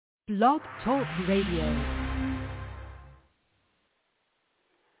Blog Talk Radio.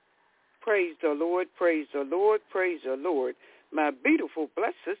 Praise the Lord, praise the Lord, praise the Lord. My beautiful,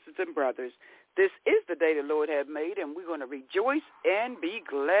 blessed sisters and brothers, this is the day the Lord has made, and we're going to rejoice and be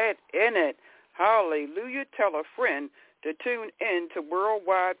glad in it. Hallelujah. Tell a friend to tune in to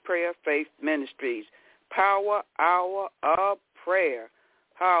Worldwide Prayer Faith Ministries, Power Hour of Prayer.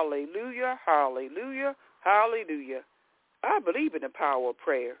 Hallelujah, hallelujah, hallelujah. I believe in the power of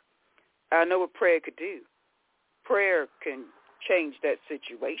prayer. I know what prayer could do. Prayer can change that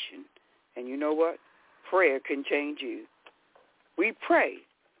situation. And you know what? Prayer can change you. We pray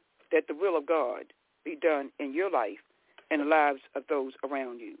that the will of God be done in your life and the lives of those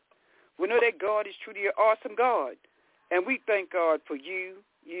around you. We know that God is truly an awesome God, and we thank God for you,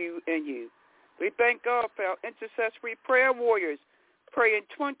 and you. We thank God for our intercessory prayer warriors praying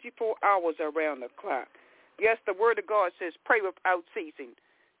 24 hours around the clock. Yes, the Word of God says pray without ceasing.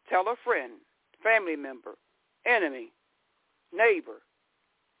 Tell a friend, family member, enemy, neighbor,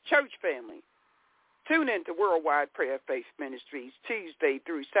 church family. Tune in to Worldwide Prayer Faith Ministries Tuesday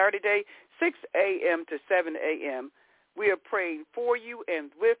through Saturday, 6 a.m. to 7 a.m. We are praying for you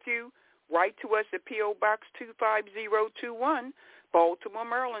and with you. Write to us at P.O. Box 25021, Baltimore,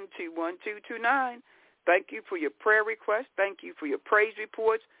 Maryland 21229. Thank you for your prayer requests. Thank you for your praise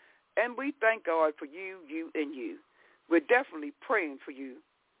reports. And we thank God for you, and you. We're definitely praying for you.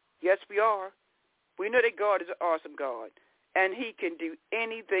 Yes, we are. We know that God is an awesome God, and he can do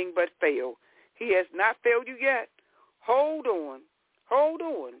anything but fail. He has not failed you yet. Hold on,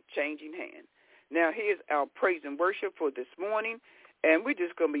 changing hand. Now, here's our praise and worship for this morning, and we're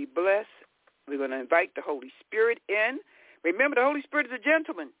just going to be blessed. We're going to invite the Holy Spirit in. Remember, the Holy Spirit is a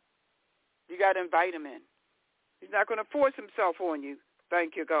gentleman. You got to invite him in. He's not going to force himself on you.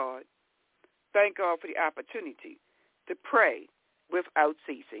 Thank you, God. Thank God for the opportunity to pray without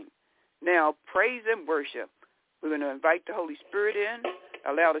ceasing. Now, praise and worship. We're going to invite the Holy Spirit in,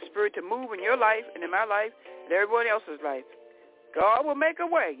 allow the Spirit to move in your life and in my life and everyone else's life. God will make a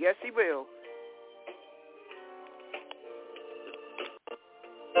way. Yes, he will.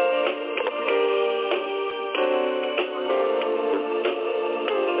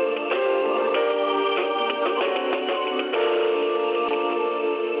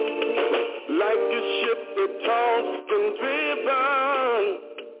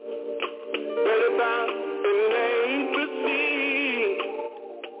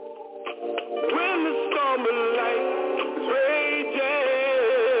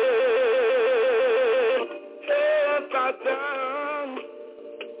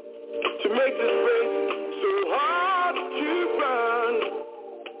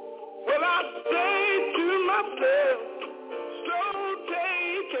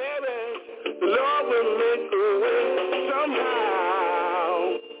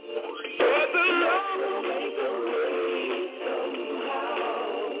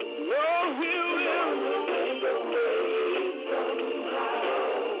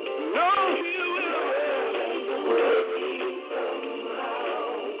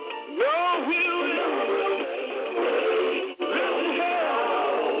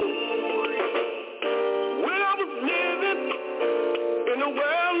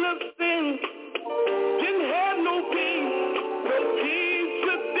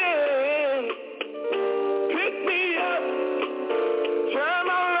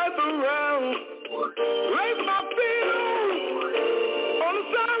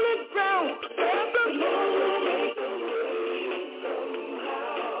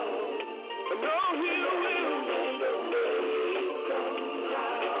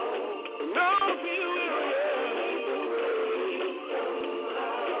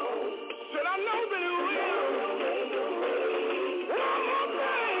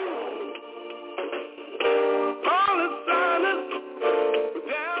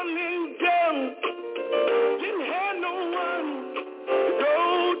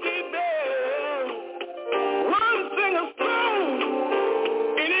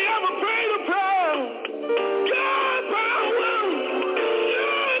 Any ever prayed a prayer? God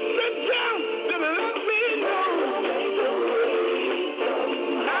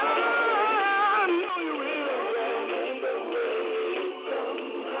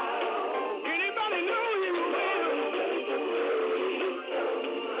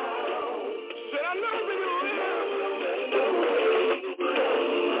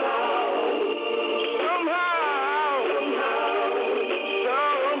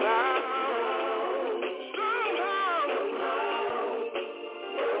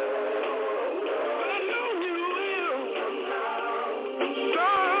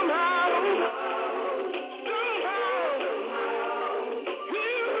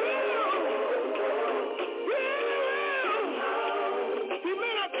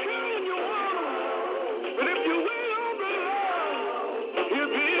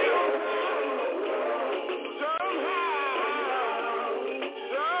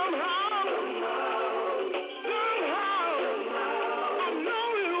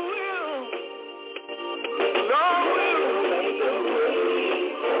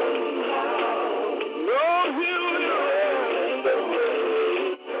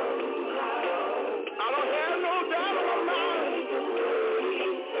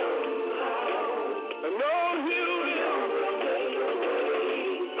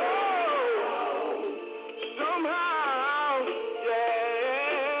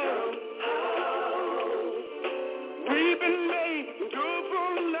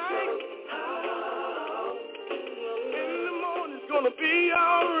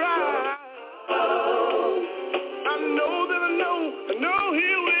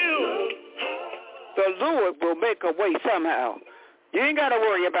the Lord will make a way somehow. You ain't got to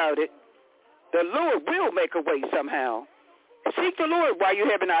worry about it. The Lord will make a way somehow. Seek the Lord while you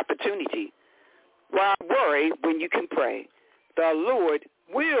have an opportunity. Why worry when you can pray? The Lord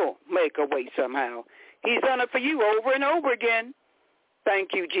will make a way somehow. He's done it for you over and over again. Thank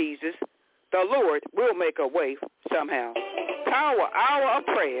you, Jesus. The Lord will make a way somehow. Power hour of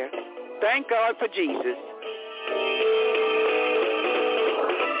prayer. Thank God for Jesus.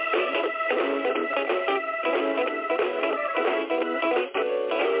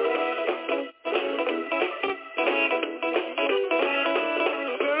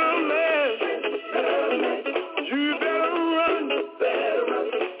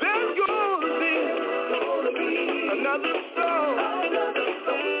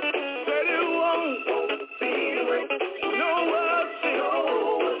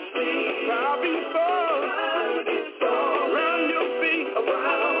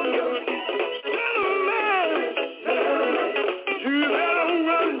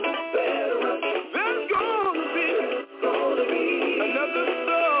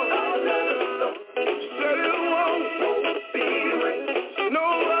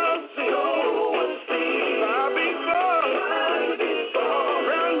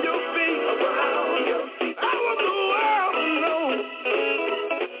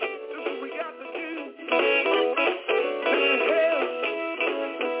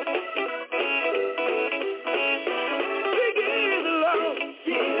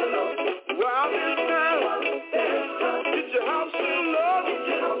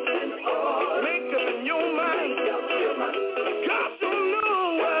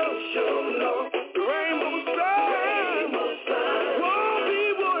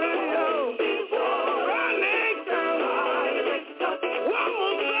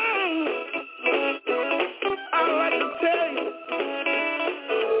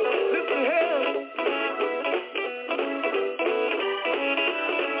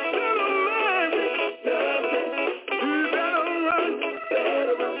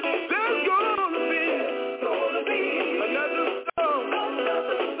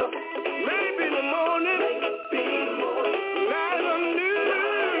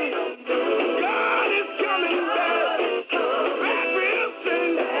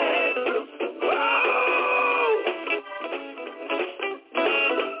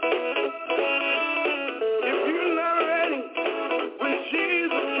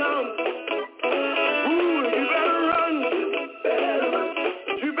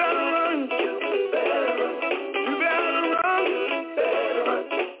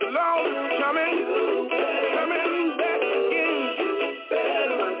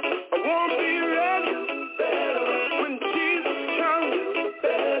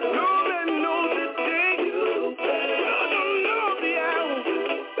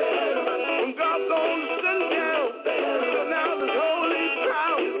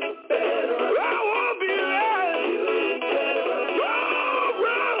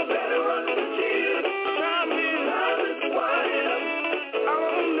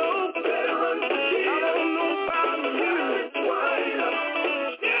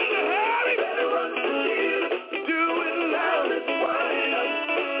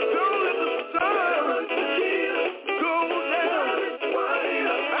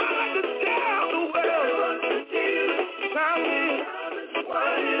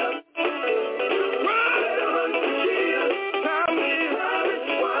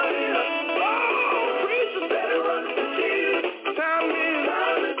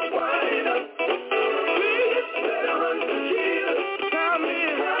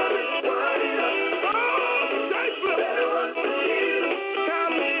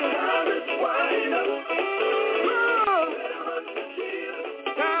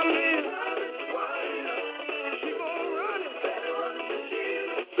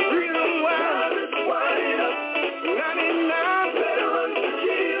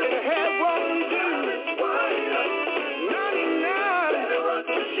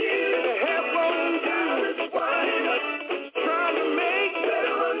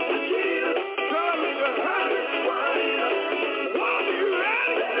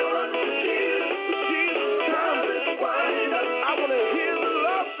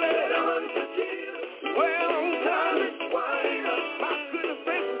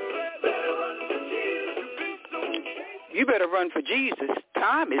 You better run for Jesus.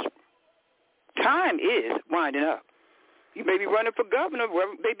 Time is winding up. You may be running for governor,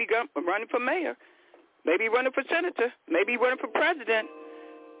 maybe running for mayor, maybe running for senator, maybe running for president,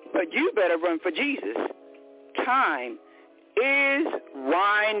 but you better run for Jesus. Time is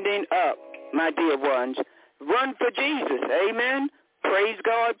winding up, my dear ones. Run for Jesus. Amen. Praise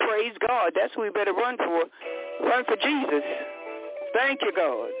God, praise God. That's who we better run for. Run for Jesus. Thank you,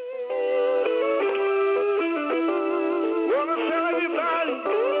 God. Wanna tell everybody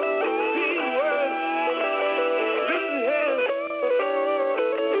these words. Listen here.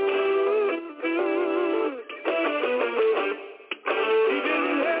 He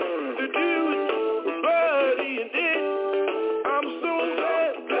didn't have to do it, but he did. I'm so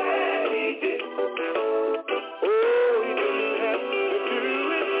glad he did. Oh, he didn't have to do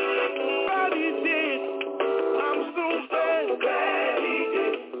it, but he did. I'm so glad he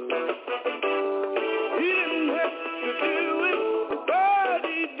did. He didn't have to do it, but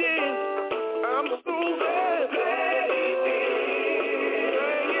he did. I'm so glad he did.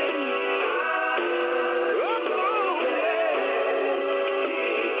 I'm so glad he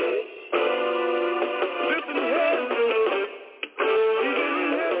did. Listen here. He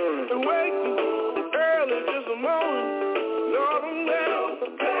didn't have to wait early this morning. Lord, I'm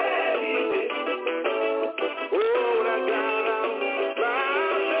glad he did. Oh, when I got out my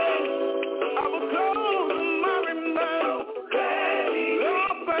bed, I was closing my mouth.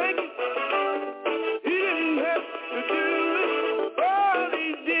 Lord, thank you. He didn't have to do it, but he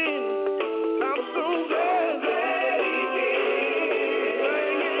did. I'm so glad he did.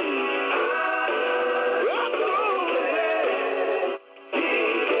 I'm so glad he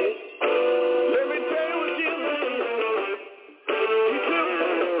did. Let me tell you what Jesus did. He took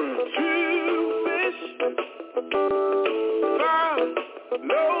 2 fish, 5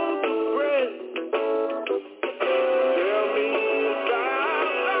 loaves of bread. Tell me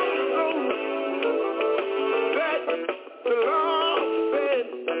about those that the Lord fed.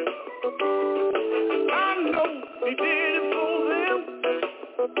 I know he did it for them.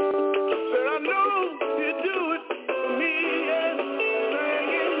 Said I know he'd do it for me. And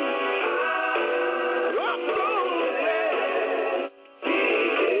singing, I'm so glad he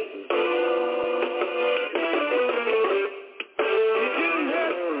did. He didn't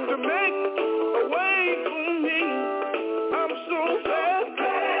have to make a way for me. I'm so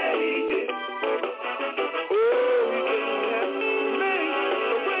glad he did. Oh, he didn't have to make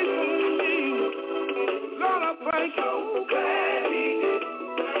a way for me. Lord, I thank you. So glad he did.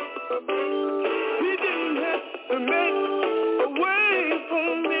 He didn't have to make a way for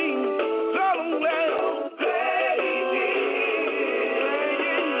me. Lord, I'm glad he did.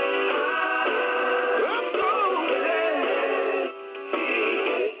 I'm so glad he did.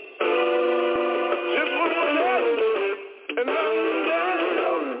 Just one more night, and I'm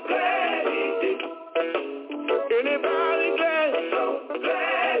glad he did. Anybody glad? So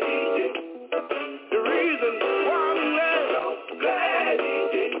glad he did. The reason why I'm glad he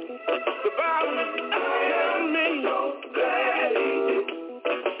did. The Bible tells me so glad he did.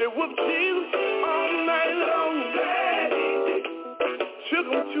 They whooped Jesus all night long. Glad he did. Took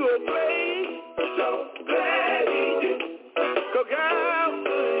him to a place. So glad he did. Go out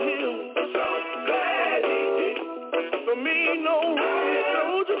for him. So glad he did. For me, no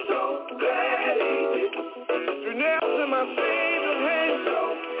soldier. So glad he did. Through nails in my Savior's hands. So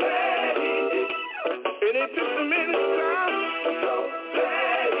glad he did. And it took the minutes time. So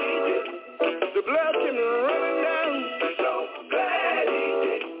glad he did. The blood came running down. So glad he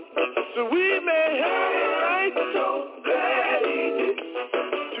did. So we may have a right. So glad he did.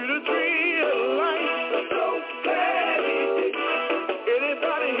 To the tree of life. So glad he did.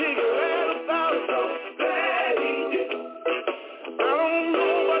 Anybody here glad about it? So glad he did. I don't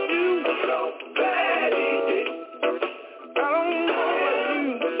know about you. So glad he did. I don't know about you.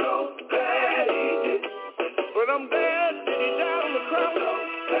 So glad he did. But I'm glad that he died on the cross. So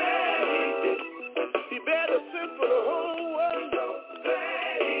glad he did. He bear the sin for the whole world. So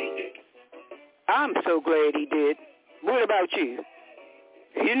glad he did. I'm so glad he did. What about you?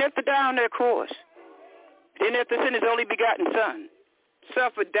 He didn't have to die on that cross. He didn't have to send his only begotten son.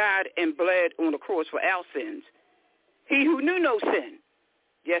 Suffered, died, and bled on the cross for our sins. He who knew no sin.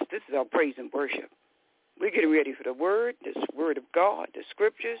 Yes, this is our praise and worship. We're getting ready for the word, this word of God, the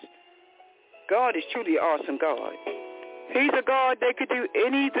scriptures. God is truly an awesome God. He's a God that could do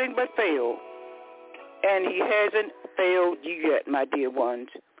anything but fail. And he hasn't failed you yet, my dear ones.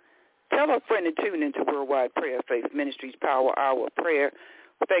 Tell a friend to tune into Worldwide Prayer Faith Ministries Power Hour of Prayer.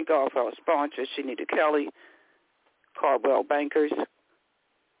 We thank God for our sponsors, Shanita Kelly, Cardwell Bankers.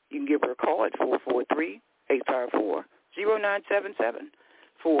 You can give her a call at 443-854-0977.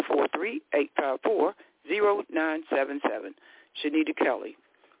 443-854-0977. Shanita Kelly,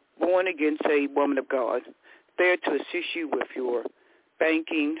 born again saved woman of God, there to assist you with your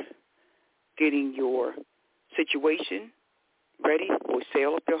banking, getting your situation ready for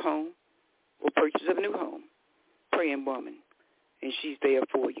sale of your home or purchase of a new home. Praying woman. and she's there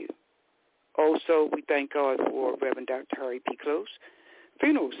for you. Also, we thank God for Reverend Dr. Harry P. Close.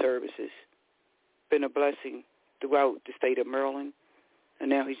 Funeral services been a blessing throughout the state of Maryland, and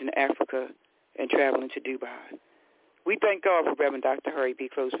now he's in Africa and traveling to Dubai. We thank God for Reverend Dr. Harry P.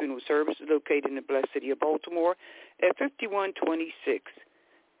 Close Funeral Services located in the blessed city of Baltimore at 5126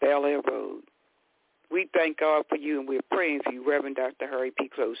 Bel Air Road. We thank God for you, and we're praying for you, Reverend Dr. Harry P.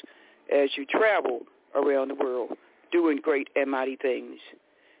 Close, as you travel around the world doing great and mighty things.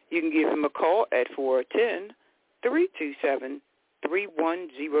 You can give him a call at 410-327-3100.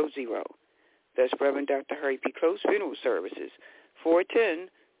 That's Reverend Dr. Harry P. Close Funeral Services,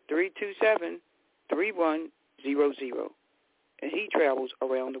 410-327-3100. And he travels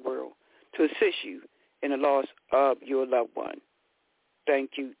around the world to assist you in the loss of your loved one.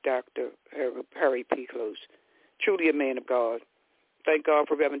 Thank you, Dr. Harry P. Close. Truly a man of God. Thank God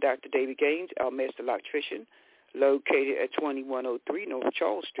for Reverend Dr. David Gaines, our master electrician, located at 2103 North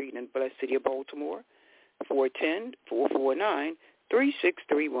Charles Street in the blessed city of Baltimore,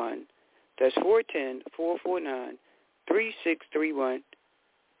 410-449-3631. That's 410-449-3631.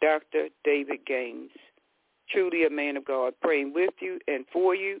 Dr. David Gaines. Truly a man of God, praying with you and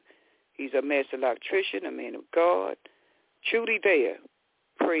for you. He's a master electrician, a man of God. Truly there,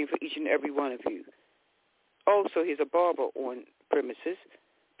 praying for each and every one of you. Also, he's a barber on premises,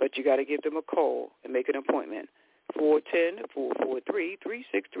 but you got to give them a call and make an appointment.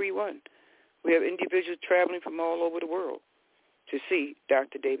 410-443-3631. We have individuals traveling from all over the world to see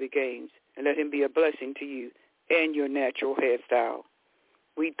Dr. David Gaines and let him be a blessing to you and your natural hairstyle.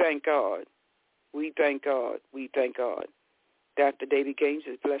 We thank God. We thank God. We thank God. Dr. David Gaines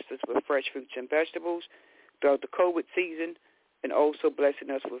has blessed us with fresh fruits and vegetables throughout the COVID season, and also blessing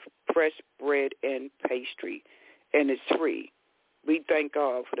us with fresh bread and pastry, and it's free. We thank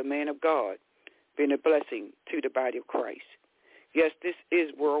God for the man of God being a blessing to the body of Christ. Yes, this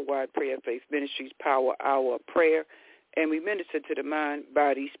is Worldwide Prayer Faith Ministries Power Hour of Prayer, and we minister to the mind,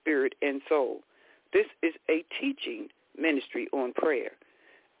 body, spirit, and soul. This is a teaching ministry on prayer.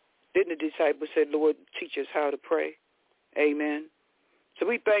 Didn't the disciples say, Lord, teach us how to pray? Amen. So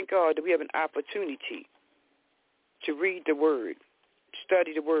we thank God that we have an opportunity to read the Word,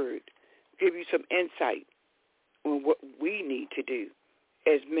 study the Word, give you some insight on what we need to do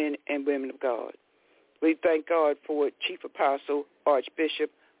as men and women of God. We thank God for Chief Apostle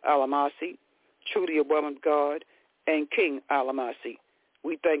Archbishop Alamasi, truly a woman of God, and King Alamasi.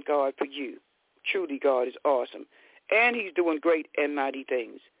 We thank God for you. Truly God is awesome, and he's doing great and mighty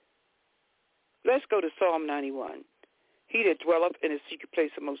things. Let's go to Psalm 91. He that dwelleth in the secret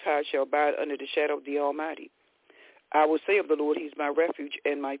place of the Most High shall abide under the shadow of the Almighty. I will say of the Lord, he is my refuge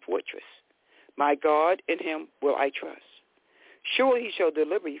and my fortress. My God, in him will I trust. Surely he shall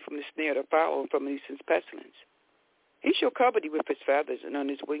deliver you from the snare of the fowler and from the nuisance pestilence. He shall cover thee with his feathers, and on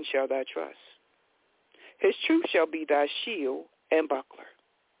his wings shall thou trust. His truth shall be thy shield and buckler.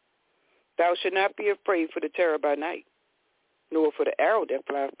 Thou shalt not be afraid for the terror by night, nor for the arrow that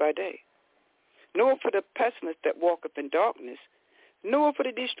flieth by day, nor for the pestilence that walketh in darkness, nor for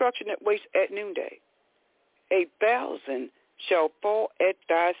the destruction that wastes at noonday. 1,000 shall fall at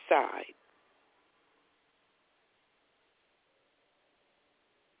thy side,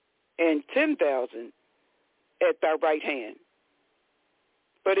 and 10,000 at thy right hand,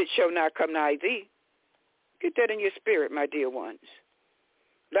 but it shall not come nigh thee. Get that in your spirit, my dear ones.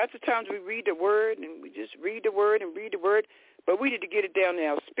 Lots of times we read the Word, and we just read the Word and read the Word, but we need to get it down in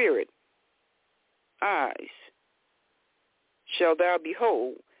our spirit. Eyes shall thou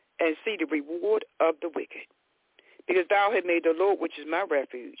behold and see the reward of the wicked, because thou hast made the Lord, which is my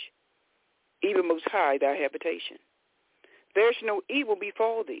refuge, even Most High thy habitation. There shall no evil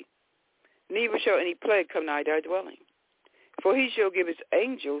befall thee, neither shall any plague come nigh thy dwelling. For he shall give his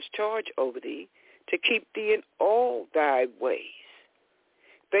angels charge over thee, to keep thee in all thy ways.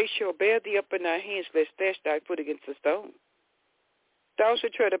 They shall bear thee up in thy hands, lest dash thy foot against a stone. Thou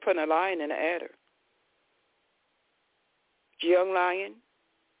shalt tread upon a lion and an adder. Young lion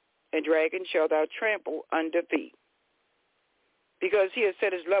and dragon shall thou trample under feet. Because he has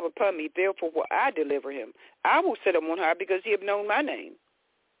set his love upon me, therefore will I deliver him. I will set him on high, because he hath known my name.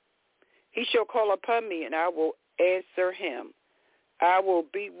 He shall call upon me, and I will answer him. I will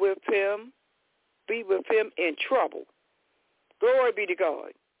be with him in trouble. Glory be to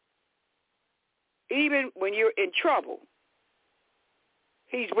God. Even when you're in trouble,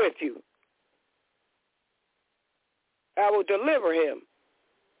 he's with you. I will deliver him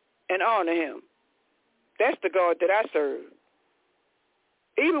and honor him. That's the God that I serve.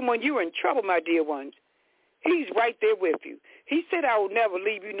 Even when you're in trouble, my dear ones, he's right there with you. He said, I will never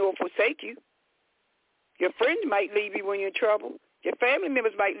leave you nor forsake you. Your friends might leave you when you're in trouble. Your family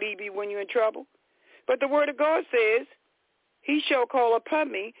members might leave you when you're in trouble. But the word of God says, he shall call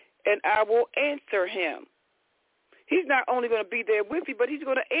upon me, and I will answer him. He's not only going to be there with you, but he's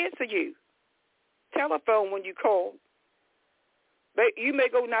going to answer you. Telephone when you call. But you may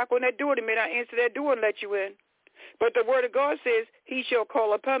go knock on that door. They may not answer that door and let you in. But the word of God says, he shall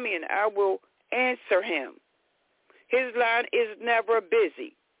call upon me, and I will answer him. His line is never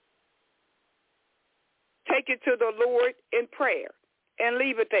busy. Take it to the Lord in prayer and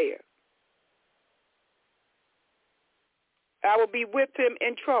leave it there. I will be with him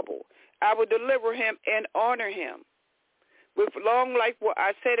in trouble. I will deliver him and honor him. With long life will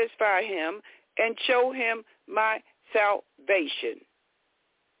I satisfy him and show him my salvation.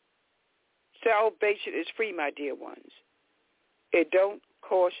 Salvation is free, my dear ones. It don't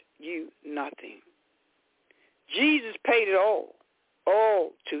cost you nothing. Jesus paid it all.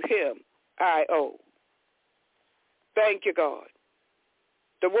 All to him I owe. Thank you, God.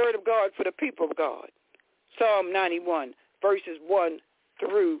 The word of God for the people of God. Psalm 91, verses 1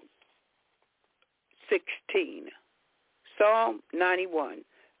 through 16. Psalm 91.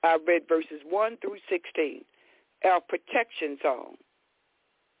 I read verses 1 through 16. Our protection song.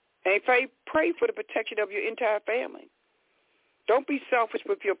 And pray for the protection of your entire family. Don't be selfish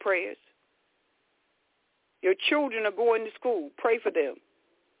with your prayers. Your children are going to school. Pray for them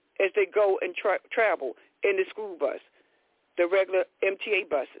as they go and travel in the school bus, the regular MTA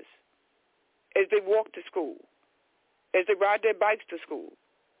buses, as they walk to school, as they ride their bikes to school,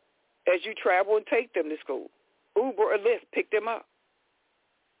 as you travel and take them to school. Uber or Lyft, pick them up.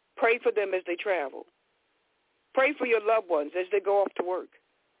 Pray for them as they travel. Pray for your loved ones as they go off to work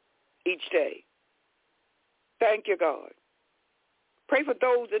each day. Thank you, God. Pray for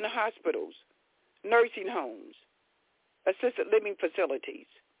those in the hospitals, nursing homes, assisted living facilities,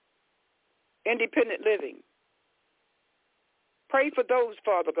 independent living. Pray for those,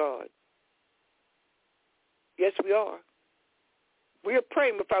 Father God. Yes, we are. We are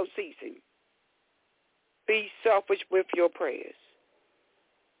praying without ceasing. Be selfish with your prayers.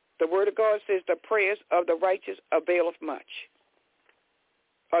 The word of God says the prayers of the righteous availeth much.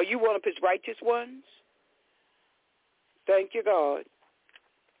 Are you one of his righteous ones? Thank you, God.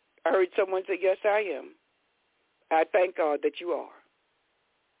 I heard someone say, yes, I am. I thank God that you are.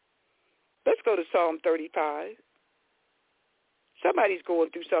 Let's go to Psalm 35. Somebody's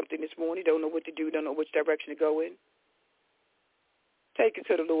going through something this morning, don't know what to do, don't know which direction to go in. Take it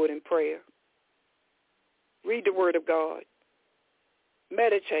to the Lord in prayer. Read the word of God.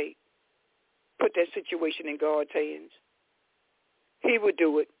 Meditate. Put that situation in God's hands. He will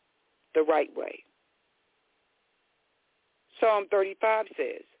do it the right way. Psalm 35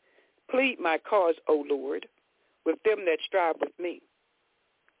 says, plead my cause, O Lord, with them that strive with me.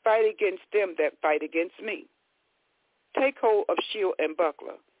 Fight against them that fight against me. Take hold of shield and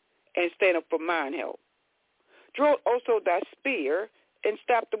buckler, and stand up for mine help. Draw also thy spear, and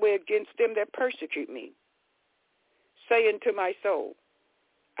stop the way against them that persecute me. Say unto my soul,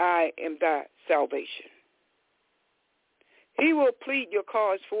 I am thy salvation. He will plead your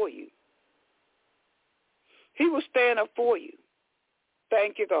cause for you. He will stand up for you.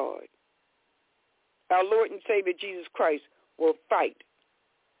 Thank you, God. Our Lord and Savior Jesus Christ will fight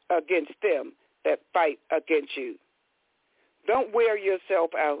against them that fight against you. Don't wear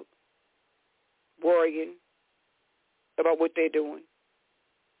yourself out worrying about what they're doing.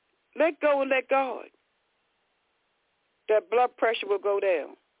 Let go and let God. That blood pressure will go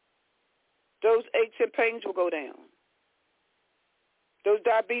down. Those aches and pains will go down. Those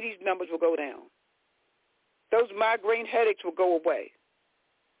diabetes numbers will go down. Those migraine headaches will go away.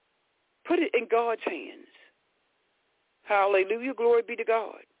 Put it in God's hands. Hallelujah. Glory be to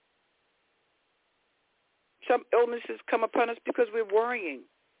God. Some illnesses come upon us because we're worrying.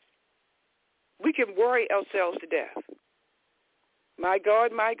 We can worry ourselves to death. My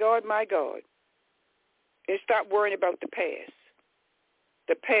God, my God, my God. And stop worrying about the past.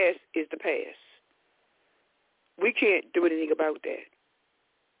 The past is the past. We can't do anything about that.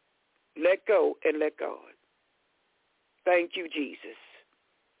 Let go and let God. Thank you, Jesus.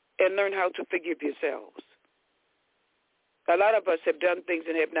 And learn how to forgive yourselves. A lot of us have done things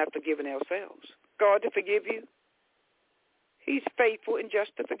and have not forgiven ourselves. God to forgive you. He's faithful and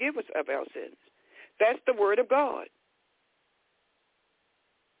just to forgive us of our sins. That's the word of God.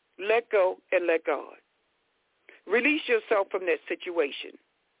 Let go and let God. Release yourself from that situation.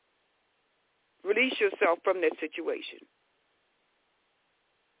 Release yourself from that situation.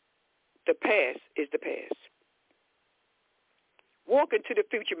 The past is the past. Walk into the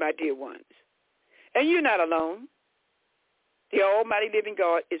future, my dear ones. And you're not alone. The almighty living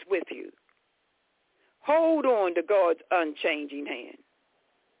God is with you. Hold on to God's unchanging hand.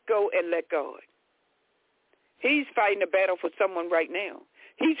 Go and let God. He's fighting a battle for someone right now.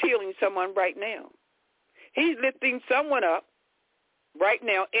 He's healing someone right now. He's lifting someone up right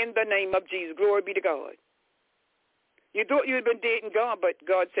now in the name of Jesus. Glory be to God. You thought you had been dead and gone, but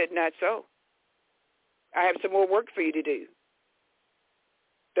God said not so. I have some more work for you to do.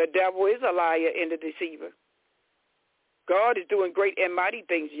 The devil is a liar and a deceiver. God is doing great and mighty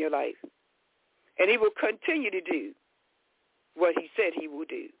things in your life. And he will continue to do what he said he will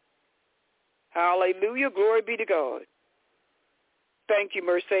do. Hallelujah. Glory be to God. Thank you,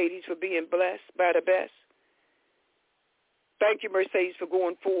 Mercedes, for being blessed by the best. Thank you, Mercedes, for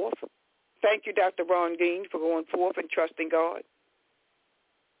going forth. Thank you, Dr. Ron Gein, for going forth and trusting God.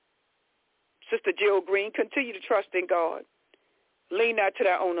 Sister Jill Green, continue to trust in God. Lean not to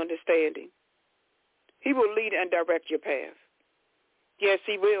thy own understanding. He will lead and direct your path. Yes,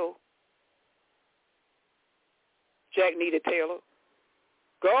 he will. Jack Nita Taylor,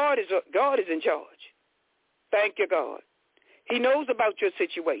 God is in charge. Thank you, God. He knows about your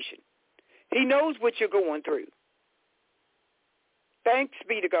situation. He knows what you're going through. Thanks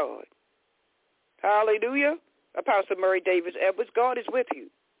be to God. Hallelujah. Apostle Murray Davis Edwards, God is with you.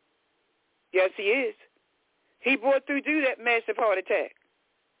 Yes, he is. He brought through that massive heart attack,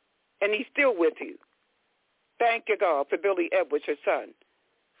 and he's still with you. Thank you, God, for Billy Edwards, her son,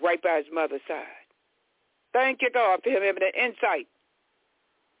 right by his mother's side. Thank you, God, for him having an insight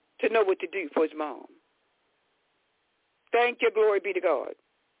to know what to do for his mom. Thank you, glory be to God,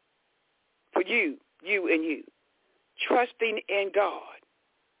 for you and you, trusting in God.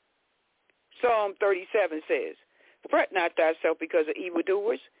 Psalm 37 says, fret not thyself because of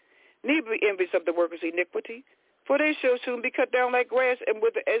evildoers, neither be envious of the workers of iniquity, for they shall soon be cut down like grass and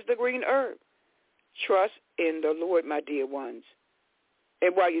wither as the green herb. Trust in the Lord, my dear ones.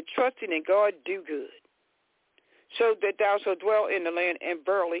 And while you're trusting in God, do good, so that thou shalt dwell in the land, and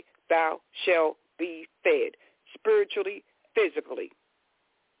verily thou shalt be fed, spiritually, physically.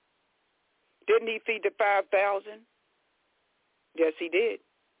 Didn't he feed the 5,000? Yes, he did.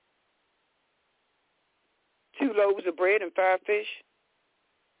 2 loaves of bread and 5 fish.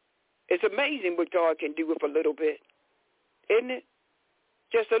 It's amazing what God can do with a little bit, isn't it?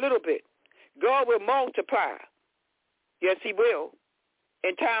 Just a little bit. God will multiply. Yes, he will.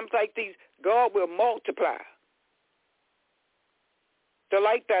 In times like these, God will multiply.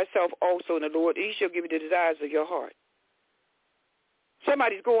 Delight thyself also in the Lord, and he shall give you the desires of your heart.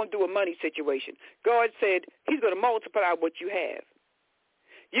 Somebody's going through a money situation. God said he's going to multiply what you have.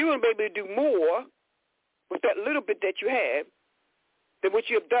 You're going to be able to do more with that little bit that you have than what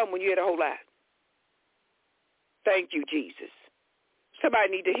you have done when you had a whole lot. Thank you, Jesus. Somebody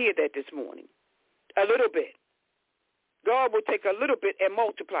need to hear that this morning. A little bit. God will take a little bit and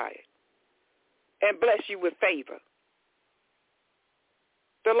multiply it and bless you with favor.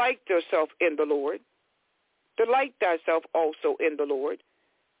 Delight yourself in the Lord. Delight thyself also in the Lord,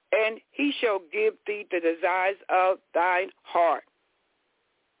 and he shall give thee the desires of thine heart.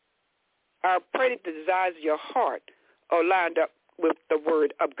 I pray that the desires of your heart are lined up with the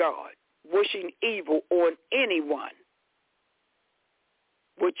word of God, wishing evil on anyone.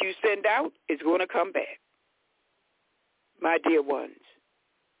 What you send out is going to come back. My dear ones,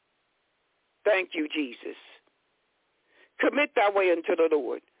 thank you, Jesus. Commit thy way unto the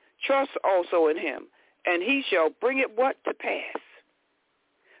Lord. Trust also in him, and he shall bring it what to pass.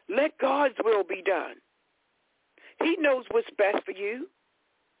 Let God's will be done. He knows what's best for you.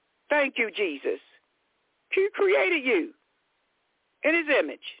 Thank you, Jesus. He created you in his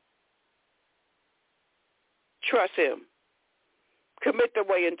image. Trust him. Commit the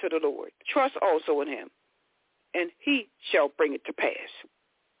way unto the Lord. Trust also in him, and he shall bring it to pass.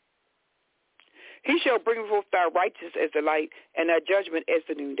 He shall bring forth thy righteousness as the light, and thy judgment as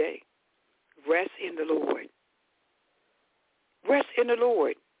the noonday. Rest in the Lord. Rest in the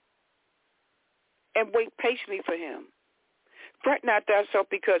Lord, and wait patiently for him. Fret not thyself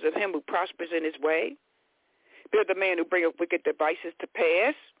because of him who prospers in his way, because the man who bringeth wicked devices to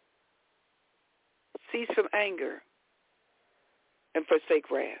pass. Cease from anger and forsake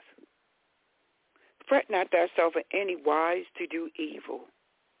wrath. Fret not thyself in any wise to do evil.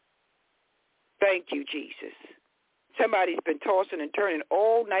 Thank you, Jesus. Somebody's been tossing and turning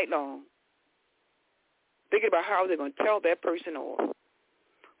all night long, thinking about how they're going to tell that person off,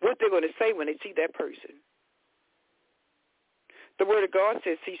 what they're going to say when they see that person. The word of God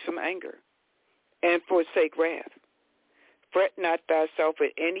says, cease from anger and forsake wrath. Fret not thyself in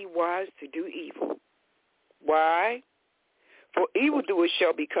any wise to do evil. Why? For evildoers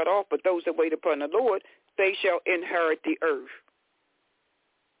shall be cut off, but those that wait upon the Lord, they shall inherit the earth.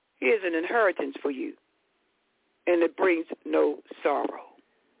 Here's an inheritance for you. and it brings no sorrow.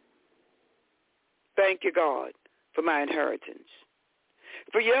 Thank you, God, for my inheritance.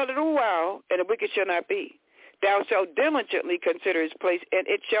 For yet a little while, and the wicked shall not be. Thou shalt diligently consider his place, and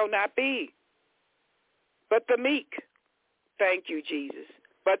it shall not be. But the meek, thank you, Jesus,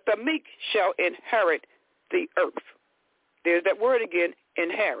 but the meek shall inherit the earth. There's that word again,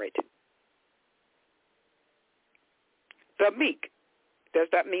 inherit. The meek does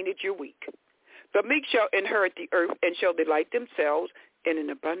not mean that you're weak. The meek shall inherit the earth and shall delight themselves in an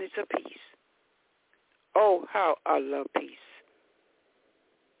abundance of peace. Oh, how I love peace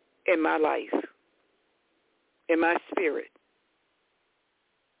in my life, in my spirit,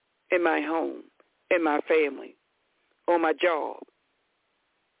 in my home, in my family, on my job,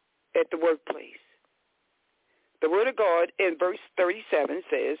 at the workplace. The word of God in verse 37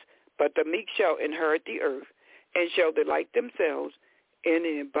 says, but the meek shall inherit the earth and shall delight themselves in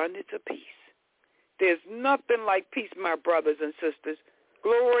an abundance of peace. There's nothing like peace, my brothers and sisters.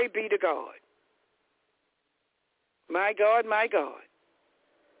 Glory be to God. My God, my God.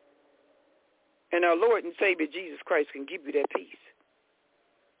 And our Lord and Savior Jesus Christ can give you that peace.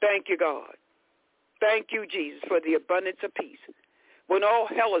 Thank you, God. Thank you, Jesus, for the abundance of peace. When all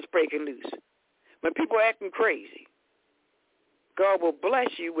hell is breaking loose, when people are acting crazy, God will bless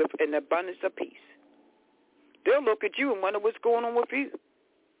you with an abundance of peace. They'll look at you and wonder what's going on with you.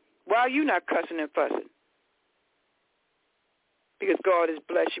 Why are you not cussing and fussing? Because God has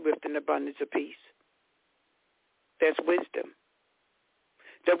blessed you with an abundance of peace. That's wisdom.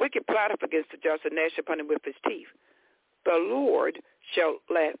 The wicked plotteth against the just and gnash upon him with his teeth. The Lord shall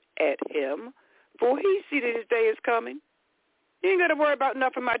laugh at him, for he see that his day is coming. You ain't got to worry about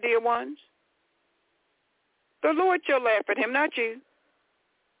nothing, my dear ones. The Lord shall laugh at him, not you.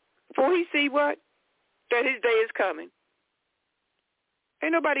 For he see what? That his day is coming.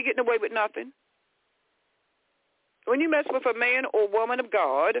 Ain't nobody getting away with nothing. When you mess with a man or woman of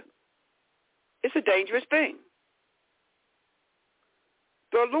God, it's a dangerous thing.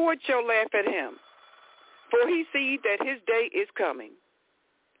 The Lord shall laugh at him, for he sees that his day is coming.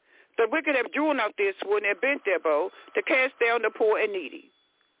 The wicked have drawn out their sword and have bent their bow to cast down the poor and needy.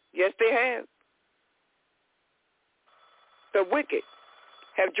 Yes, they have. The wicked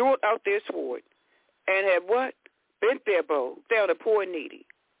have drawn out their sword and have what? Bent their bow down the poor and needy,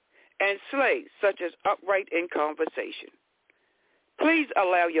 and slay such as upright in conversation. Please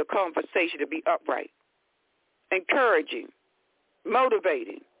allow your conversation to be upright, encouraging,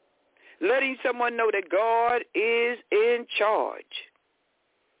 motivating, letting someone know that God is in charge.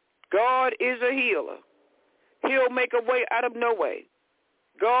 God is a healer. He'll make a way out of no way.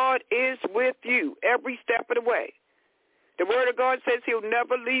 God is with you every step of the way. The word of God says he'll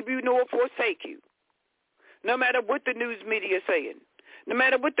never leave you nor forsake you. No matter what the news media is saying, no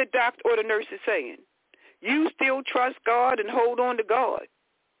matter what the doctor or the nurse is saying, you still trust God and hold on to God.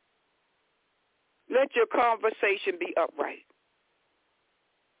 Let your conversation be upright,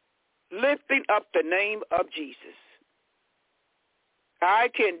 lifting up the name of Jesus. I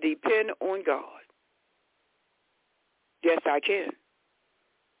can depend on God. Yes, I can.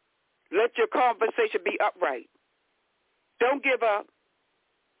 Let your conversation be upright. Don't give up.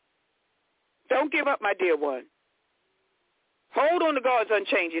 Don't give up, my dear one. Hold on to God's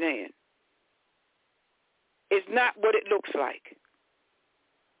unchanging hand. It's not what it looks like.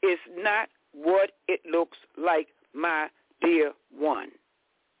 It's not what it looks like, my dear one.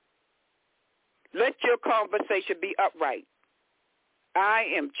 Let your conversation be upright. I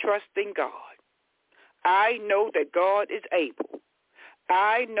am trusting God. I know that God is able.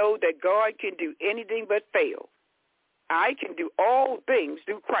 I know that God can do anything but fail. I can do all things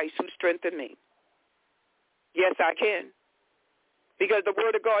through Christ who strengthens me. Yes, I can. Because the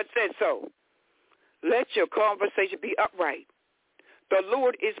word of God said so. Let your conversation be upright. The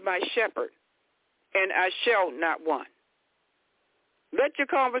Lord is my shepherd, and I shall not want. Let your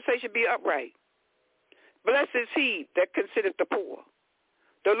conversation be upright. Blessed is he that considereth the poor.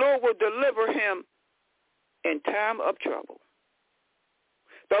 The Lord will deliver him in time of trouble.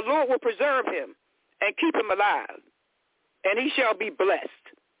 The Lord will preserve him and keep him alive, and he shall be blessed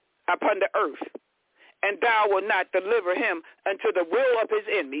upon the earth, and thou wilt not deliver him unto the will of his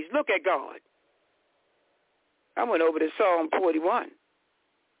enemies. Look at God. I went over to Psalm 41,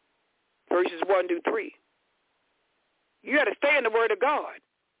 verses 1 through 3. You got to stay in the word of God.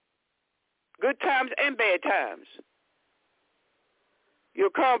 Good times and bad times. Your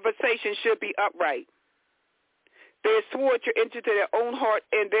conversation should be upright. Their sword shall enter to their own heart,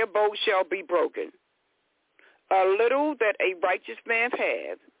 and their bow shall be broken. A little that a righteous man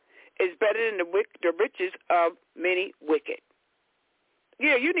have is better than the riches of many wicked.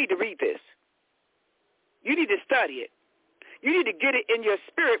 Yeah, you need to read this. You need to study it. You need to get it in your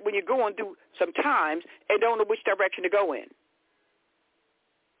spirit when you're going through some times and don't know which direction to go in.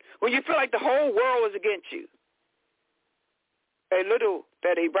 When you feel like the whole world is against you. A little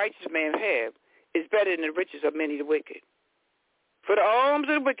that a righteous man have is better than the riches of many the wicked. For the arms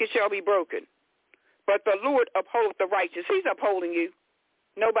of the wicked shall be broken, but the Lord upholdeth the righteous. He's upholding you.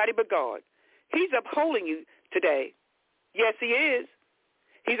 Nobody but God. He's upholding you today. Yes, he is.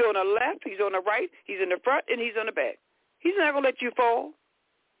 He's on the left, he's on the right, he's in the front, and he's on the back. He's not going to let you fall.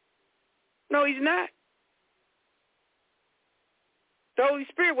 No, he's not. The Holy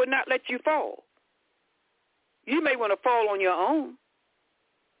Spirit will not let you fall. You may want to fall on your own,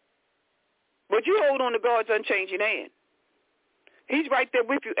 but you hold on to God's unchanging hand. He's right there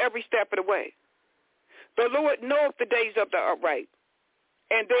with you every step of the way. The Lord knoweth the days of the upright,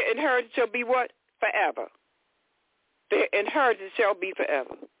 and their inheritance shall be what? Forever. Their inheritance shall be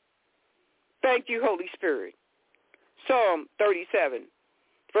forever. Thank you, Holy Spirit. Psalm 37,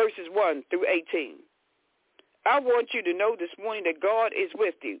 verses 1 through 18. I want you to know this morning that God is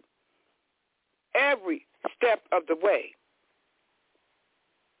with you every step of the way.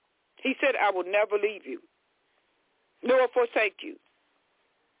 He said, I will never leave you, nor forsake you.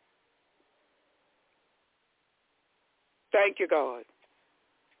 Thank you, God.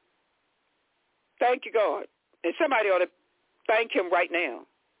 Thank you, God. And somebody ought to thank him right now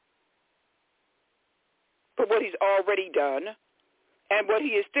for what he's already done and what he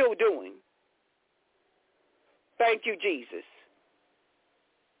is still doing. Thank you, Jesus.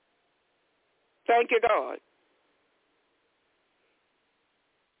 Thank you, God.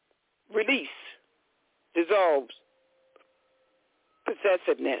 Release dissolves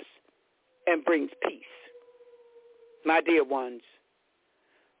possessiveness and brings peace. My dear ones,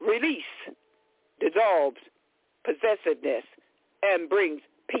 release dissolves possessiveness and brings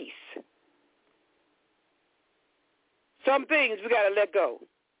peace. Some things we got to let go.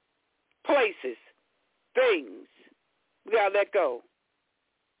 Places, things, we got to let go.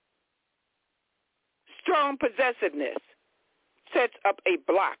 Strong possessiveness sets up a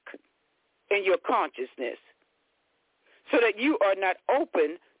block in your consciousness so that you are not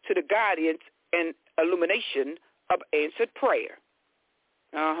open to the guidance and illumination of answered prayer.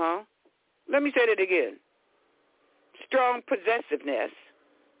 Let me say that again. Strong possessiveness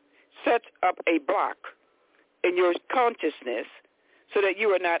sets up a block in your consciousness so that you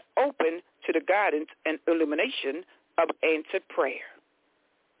are not open to the guidance and illumination of answered prayer.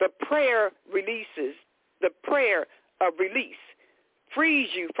 The prayer of release frees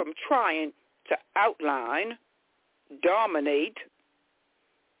you from trying to outline, dominate,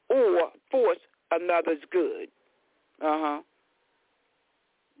 or force another's good.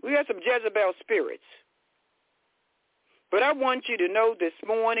 We have some Jezebel spirits. But I want you to know this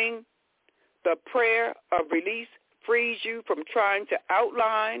morning, the prayer of release frees you from trying to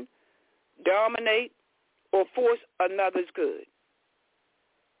outline, dominate, or force another's good.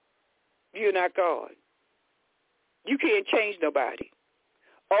 You're not God. You can't change nobody.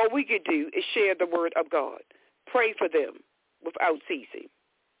 All we can do is share the word of God. Pray for them without ceasing.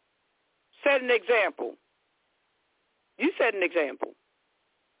 Set an example. You set an example.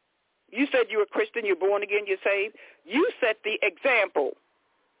 You said you're a Christian, you're born again, you're saved. You set the example.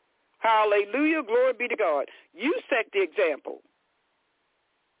 Hallelujah, glory be to God. You set the example.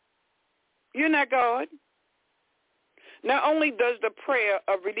 You're not God. Not only does the prayer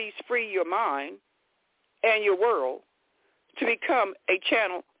of release free your mind and your world to become a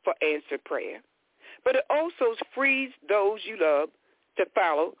channel for answered prayer, but it also frees those you love to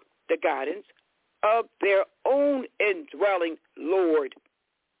follow the guidance of their own indwelling Lord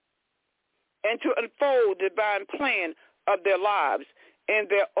and to unfold the divine plan of their lives in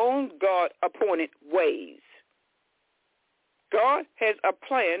their own God-appointed ways. God has a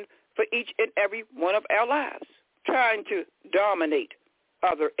plan for each and every one of our lives, trying to dominate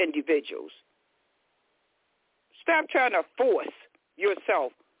other individuals. Stop trying to force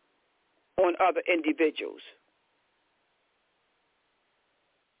yourself on other individuals.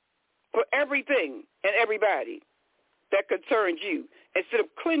 For everything and everybody that concerns you, instead of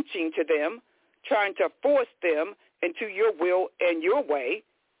clinching to them, trying to force them into your will and your way.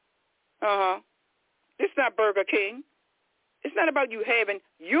 It's not Burger King. It's not about you having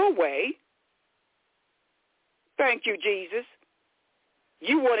your way. Thank you, Jesus.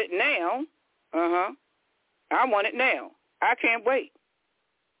 You want it now. I want it now. I can't wait.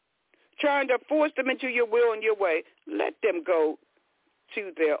 Trying to force them into your will and your way, let them go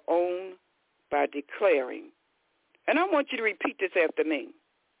to their own by declaring. And I want you to repeat this after me.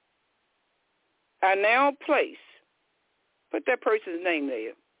 I now place, put that person's name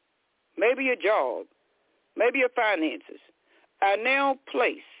there, maybe a job, maybe your finances. I now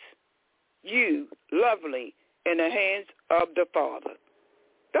place you lovingly in the hands of the Father.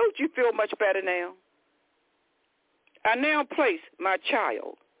 Don't you feel much better now? I now place my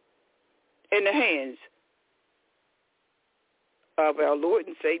child in the hands of our Lord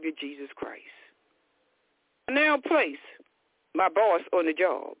and Savior Jesus Christ. I now place my boss on the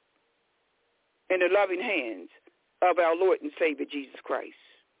job in the loving hands of our Lord and Savior Jesus Christ.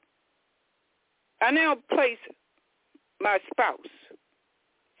 I now place my spouse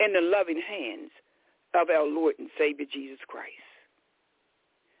in the loving hands of our Lord and Savior Jesus Christ.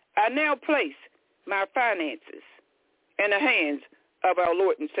 I now place my finances in the hands of our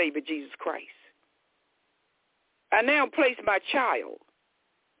Lord and Savior Jesus Christ. I now place my child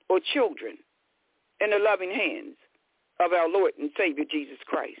or children in the loving hands of our Lord and Savior Jesus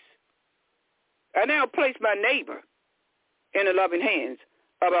Christ. I now place my neighbor in the loving hands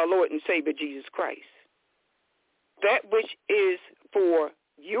of our Lord and Savior Jesus Christ. That which is for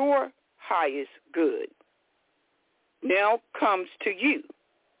your highest good now comes to you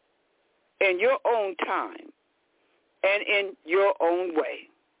in your own time and in your own way.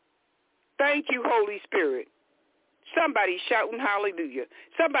 Thank you, Holy Spirit. Somebody's shouting hallelujah.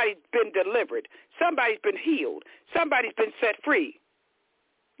 Somebody's been delivered. Somebody's been healed. Somebody's been set free.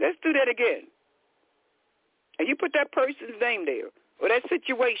 Let's do that again. And you put that person's name there or that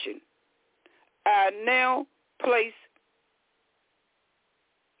situation. I now place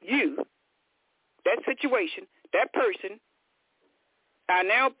you, that situation, that person. I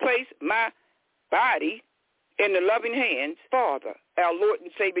now place my body in the loving hands, Father, our Lord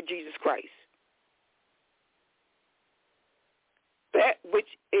and Savior Jesus Christ. That which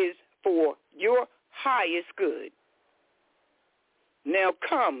is for your highest good now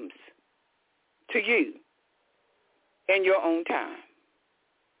comes to you in your own time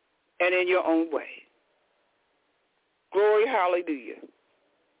and in your own way. Glory, hallelujah.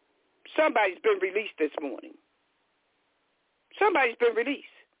 Somebody's been released this morning. Somebody's been released.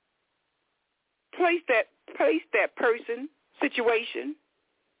 Place that person, situation,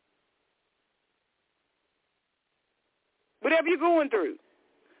 whatever you're going through,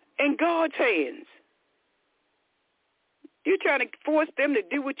 in God's hands. You're trying to force them to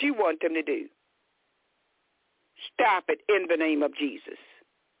do what you want them to do. Stop it in the name of Jesus.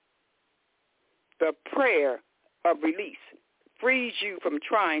 The prayer of release frees you from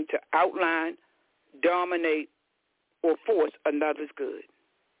trying to outline, dominate, or force another's good.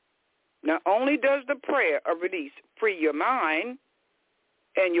 Not only does the prayer of release free your mind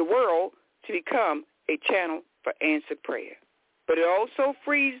and your world to become a channel for answered prayer, but it also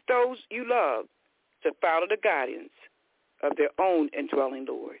frees those you love to follow the guidance of their own indwelling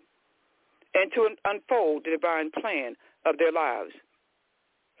Lord and to unfold the divine plan of their lives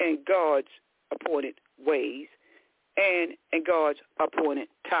in God's appointed ways and in God's appointed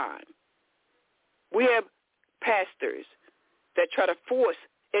time. We have pastors that try to force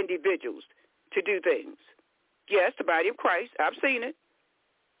individuals to do things. Yes, the body of Christ. I've seen it.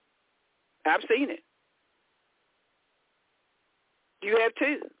 I've seen it. You have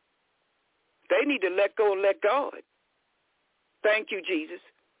too. They need to let go and let God. Thank you, Jesus.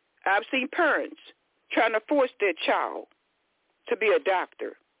 I've seen parents trying to force their child to be a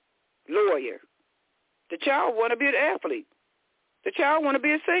doctor, lawyer. The child want to be an athlete. The child want to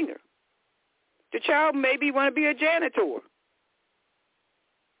be a singer. The child maybe want to be a janitor,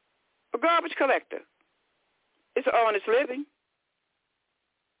 a garbage collector. It's an honest living.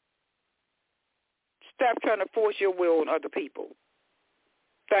 Stop trying to force your will on other people.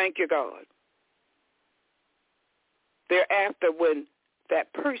 Thank you, God. Thereafter, when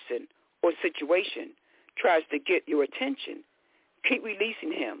that person or situation tries to get your attention, keep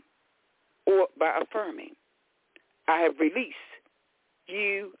releasing him or by affirming, I have released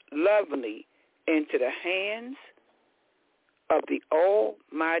you lovingly into the hands of the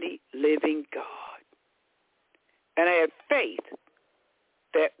almighty living God. And I have faith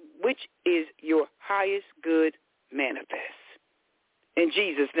that which is your highest good manifest. In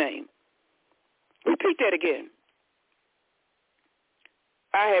Jesus' name. Repeat that again.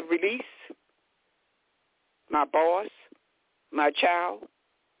 I have released my boss, my child,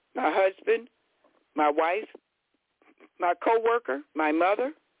 my husband, my wife, my coworker, my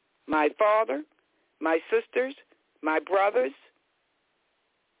mother, my father, my sisters, my brothers,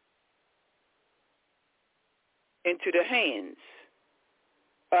 into the hands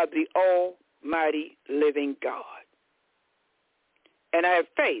of the almighty living God. And I have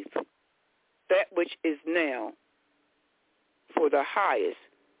faith that which is now for the highest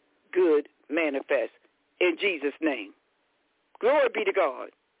good manifest in Jesus' name. Glory be to God.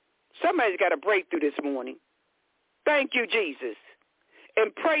 Somebody's got a breakthrough this morning. Thank you, Jesus.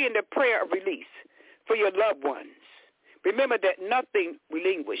 And pray in the prayer of release for your loved ones. Remember that nothing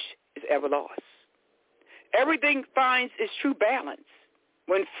relinquished is ever lost. Everything finds its true balance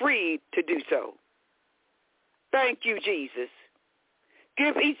when freed to do so. Thank you, Jesus.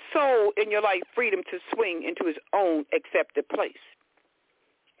 Give each soul in your life freedom to swing into his own accepted place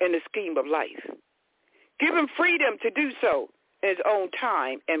in the scheme of life. Give him freedom to do so in his own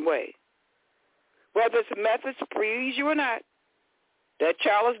time and way. Whether his methods please you or not, that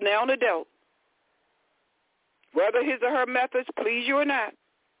child is now an adult. Whether his or her methods please you or not,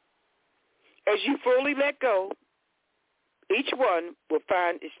 as you fully let go, each one will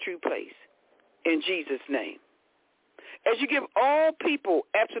find its true place in Jesus' name. As you give all people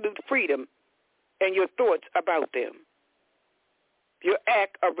absolute freedom in your thoughts about them, your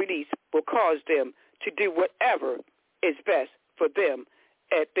act of release will cause them to do whatever is best for them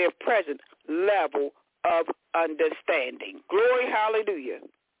at their present level of understanding. Glory, hallelujah.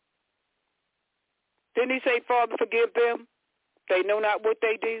 Didn't he say, Father, forgive them? They know not what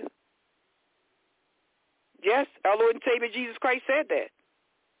they do. Yes, our Lord and Savior Jesus Christ said that.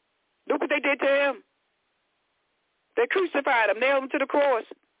 Look what they did to him. They crucified him, nailed him to the cross.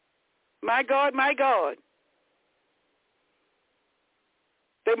 My God, my God.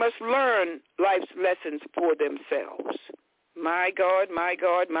 They must learn life's lessons for themselves. My God, my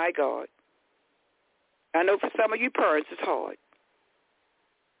God, my God. I know for some of you parents it's hard.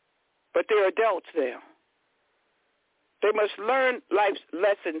 But they're adults now. They must learn life's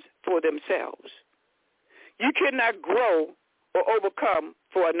lessons for themselves. You cannot grow or overcome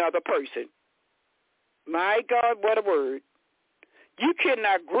for another person. My God, what a word. You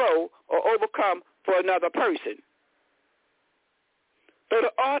cannot grow or overcome for another person. So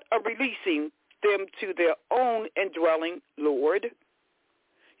the art of releasing them to their own indwelling Lord,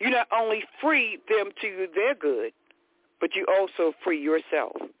 you not only free them to their good, but you also free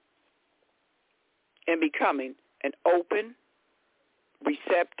yourself in becoming an open,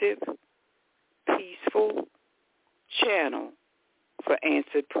 receptive, peaceful channel for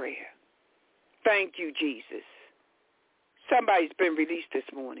answered prayer. Thank you, Jesus. Somebody's been released this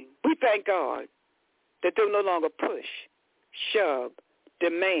morning. We thank God that they'll no longer push, shove,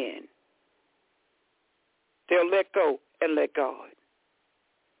 demand. They'll let go and let God.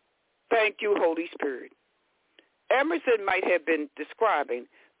 Thank you, Holy Spirit. Emerson might have been describing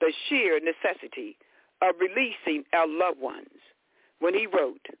the sheer necessity of releasing our loved ones when he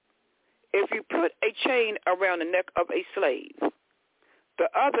wrote, if you put a chain around the neck of a slave, the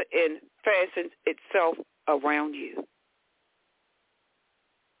other end fastens itself around you.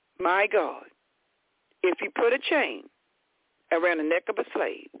 My God, if you put a chain around the neck of a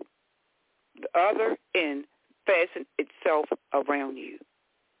slave, the other end fastens itself around you.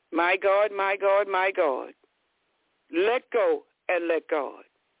 My God, my God, my God. Let go and let God.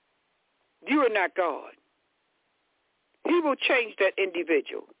 You are not God. He will change that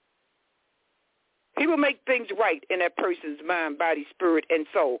individual. He will make things right in that person's mind, body, spirit, and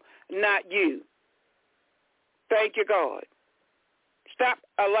soul, not you. Thank you, God. Stop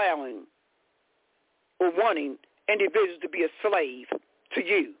allowing or wanting individuals to be a slave to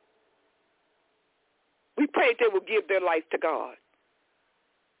you. We pray that they will give their life to God.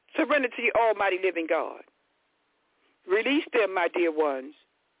 Surrender to your almighty living God. Release them, my dear ones.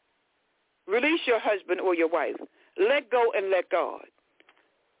 Release your husband or your wife. Let go and let God.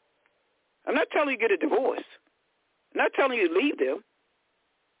 I'm not telling you to get a divorce. I'm not telling you to leave them.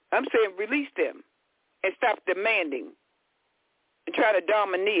 I'm saying release them and stop demanding and try to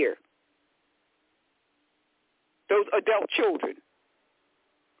domineer those adult children.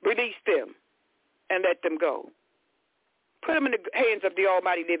 Release them and let them go. Put them in the hands of the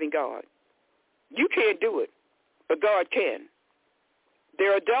almighty living God. You can't do it, but God can.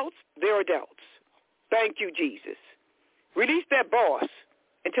 They're adults. They're adults. Thank you, Jesus. Release that boss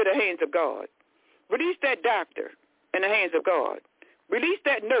into the hands of God. Release that doctor in the hands of God. Release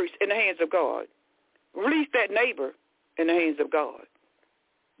that nurse in the hands of God. Release that neighbor in the hands of God.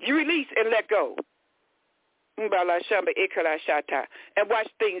 You release and let go. And watch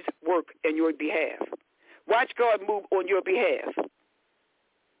things work in your behalf. Watch God move on your behalf.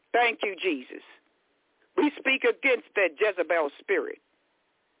 Thank you, Jesus. We speak against that Jezebel spirit.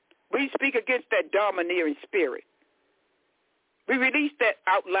 We speak against that domineering spirit. We release that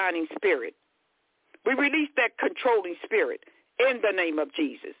outlining spirit. We release that controlling spirit in the name of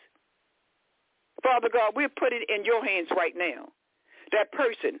Jesus. Father God, we're putting in your hands right now that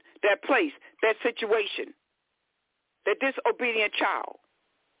person, that place, that situation, that disobedient child,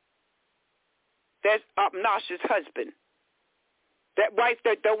 that obnoxious husband, that wife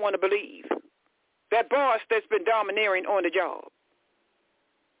that don't want to believe, that boss that's been domineering on the job.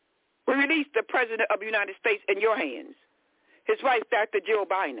 We release the President of the United States in your hands, his wife, Dr. Jill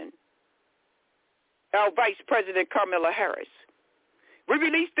Biden, our Vice President, Kamala Harris. We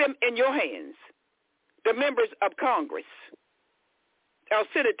release them in your hands, the members of Congress, our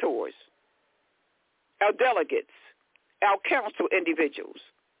senators, our delegates, our council individuals.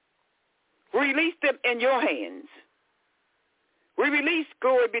 We release them in your hands. We release,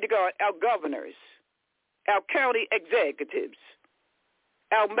 glory be to God, our governors, our county executives,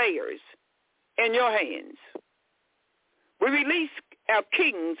 our mayors in your hands. We release our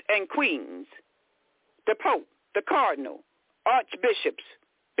kings and queens, the Pope, the Cardinal, archbishops,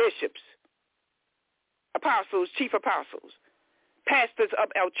 bishops, apostles, chief apostles, pastors of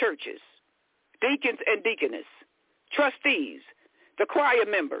our churches, deacons and deaconess, trustees, the choir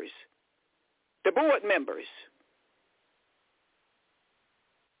members, the board members,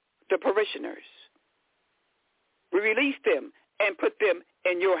 the parishioners. We release them and put them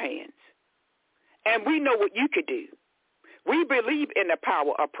in your hands. And we know what you could do. We believe in the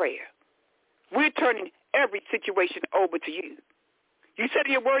power of prayer. We're turning every situation over to you. You said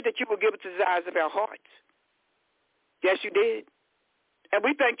in your word that you will give us the desires of our hearts. Yes, you did. And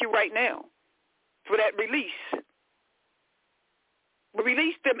we thank you right now for that release. We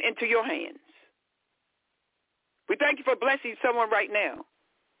release them into your hands. We thank you for blessing someone right now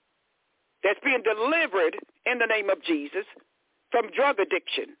that's being delivered in the name of Jesus from drug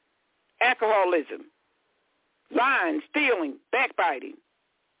addiction, alcoholism, lying, stealing, backbiting,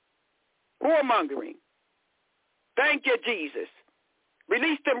 warmongering. Thank you, Jesus.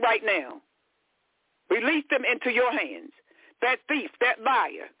 Release them right now. Release them into your hands. That thief, that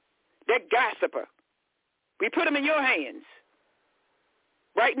liar, that gossiper. We put them in your hands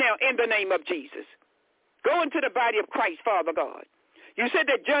right now in the name of Jesus. Go into the body of Christ, Father God. You said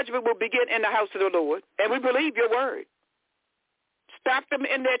that judgment will begin in the house of the Lord, and we believe your word. Stop them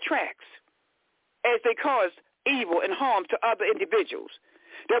in their tracks as they cause evil and harm to other individuals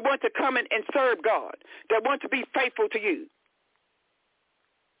that want to come in and serve God, that want to be faithful to you.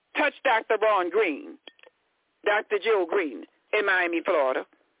 Touch Dr. Ron Green, Dr. Jill Green in Miami, Florida.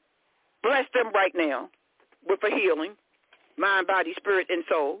 Bless them right now with a healing, mind, body, spirit, and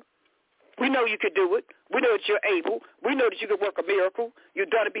soul. We know you could do it. We know that you're able. We know that you could work a miracle.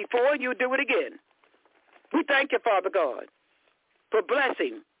 You've done it before, and you'll do it again. We thank you, Father God, for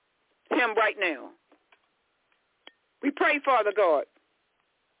blessing him right now. We pray, Father God,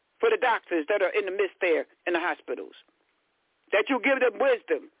 for the doctors that are in the midst there in the hospitals, that you give them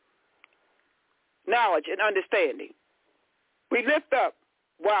wisdom, knowledge, and understanding. We lift up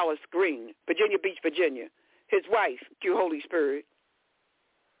Wallace Green, Virginia Beach, Virginia, his wife, you Holy Spirit,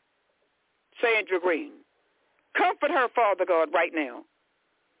 Sandra Green. Comfort her, Father God, right now.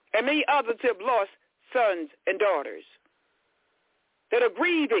 And many others have lost sons and daughters that are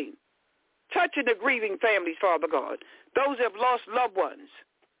grieving, touching the grieving families, Father God. Those who have lost loved ones.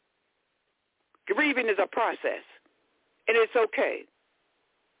 Grieving is a process, and it's okay.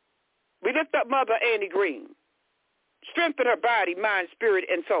 We lift up Mother Annie Green. Strengthen her body, mind, spirit,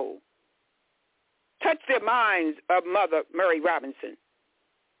 and soul. Touch their minds of Mother Mary Robinson.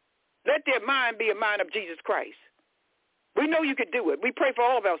 Let their mind be a mind of Jesus Christ. We know you could do it. We pray for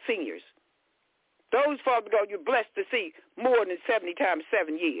all of our seniors. Those, Father God, you're blessed to see more than 70 times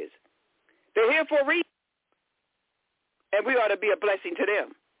 7 years. They're here for a reason, and we ought to be a blessing to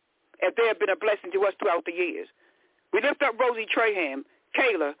them, if they have been a blessing to us throughout the years. We lift up Rosie Traham,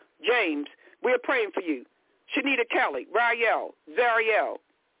 Kayla, James. We're praying for you. Shanita Kelly, Rael, Zariel,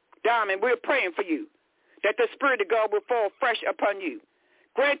 Diamond, we're praying for you, that the Spirit of God will fall fresh upon you.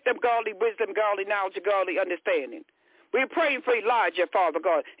 Grant them godly wisdom, godly knowledge, and godly understanding. We're praying for Elijah, Father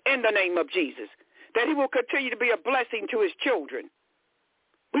God, in the name of Jesus, that he will continue to be a blessing to his children.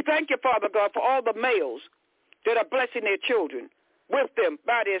 We thank you, Father God, for all the males that are blessing their children with them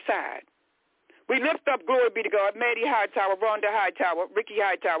by their side. We lift up, glory be to God, Maddie Hightower, Rhonda Hightower, Ricky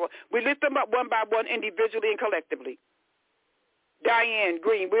Hightower. We lift them up one by one, individually and collectively. Diane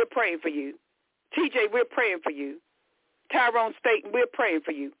Green, we're praying for you. TJ, we're praying for you. Tyrone Staten, we're praying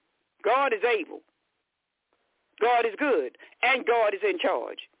for you. God is able. God is good, and God is in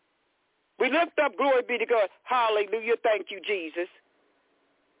charge. We lift up, glory be to God. Hallelujah. Thank you, Jesus.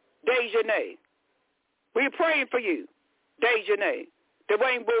 Dejanay, we're praying for you. Dejanay,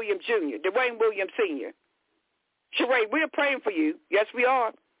 Dwayne Williams Jr., Dwayne Williams Sr., Sheree, we're praying for you. Yes, we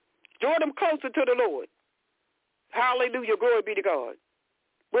are. Draw them closer to the Lord. Hallelujah. Glory be to God.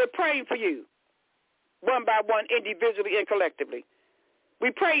 We're praying for you, one by one, individually and collectively.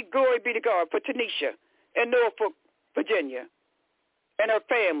 We pray, glory be to God, for Tanisha in Norfolk, Virginia. and her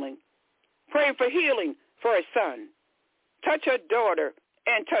family. Praying for healing for her son. Touch her daughter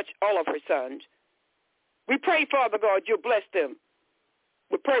and touch all of her sons. We pray, Father God, you'll bless them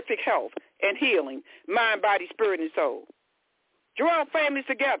with perfect health and healing, mind, body, spirit, and soul. Draw our families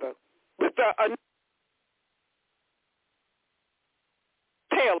together with a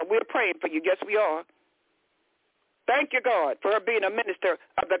Taylor. We're praying for you. Yes, we are. Thank you, God, for her being a minister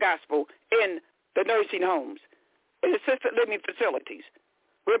of the gospel in the nursing homes, in assisted living facilities.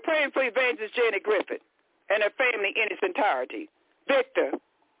 We're praying for Evangelist Janet Griffith and her family in its entirety. Victor,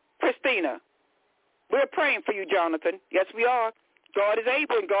 Christina, we're praying for you, Jonathan. Yes, we are. God is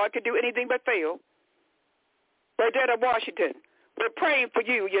able, and God can do anything but fail. Bernadette Washington, we're praying for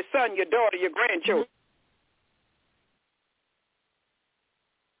you, your son, your daughter, your grandchildren.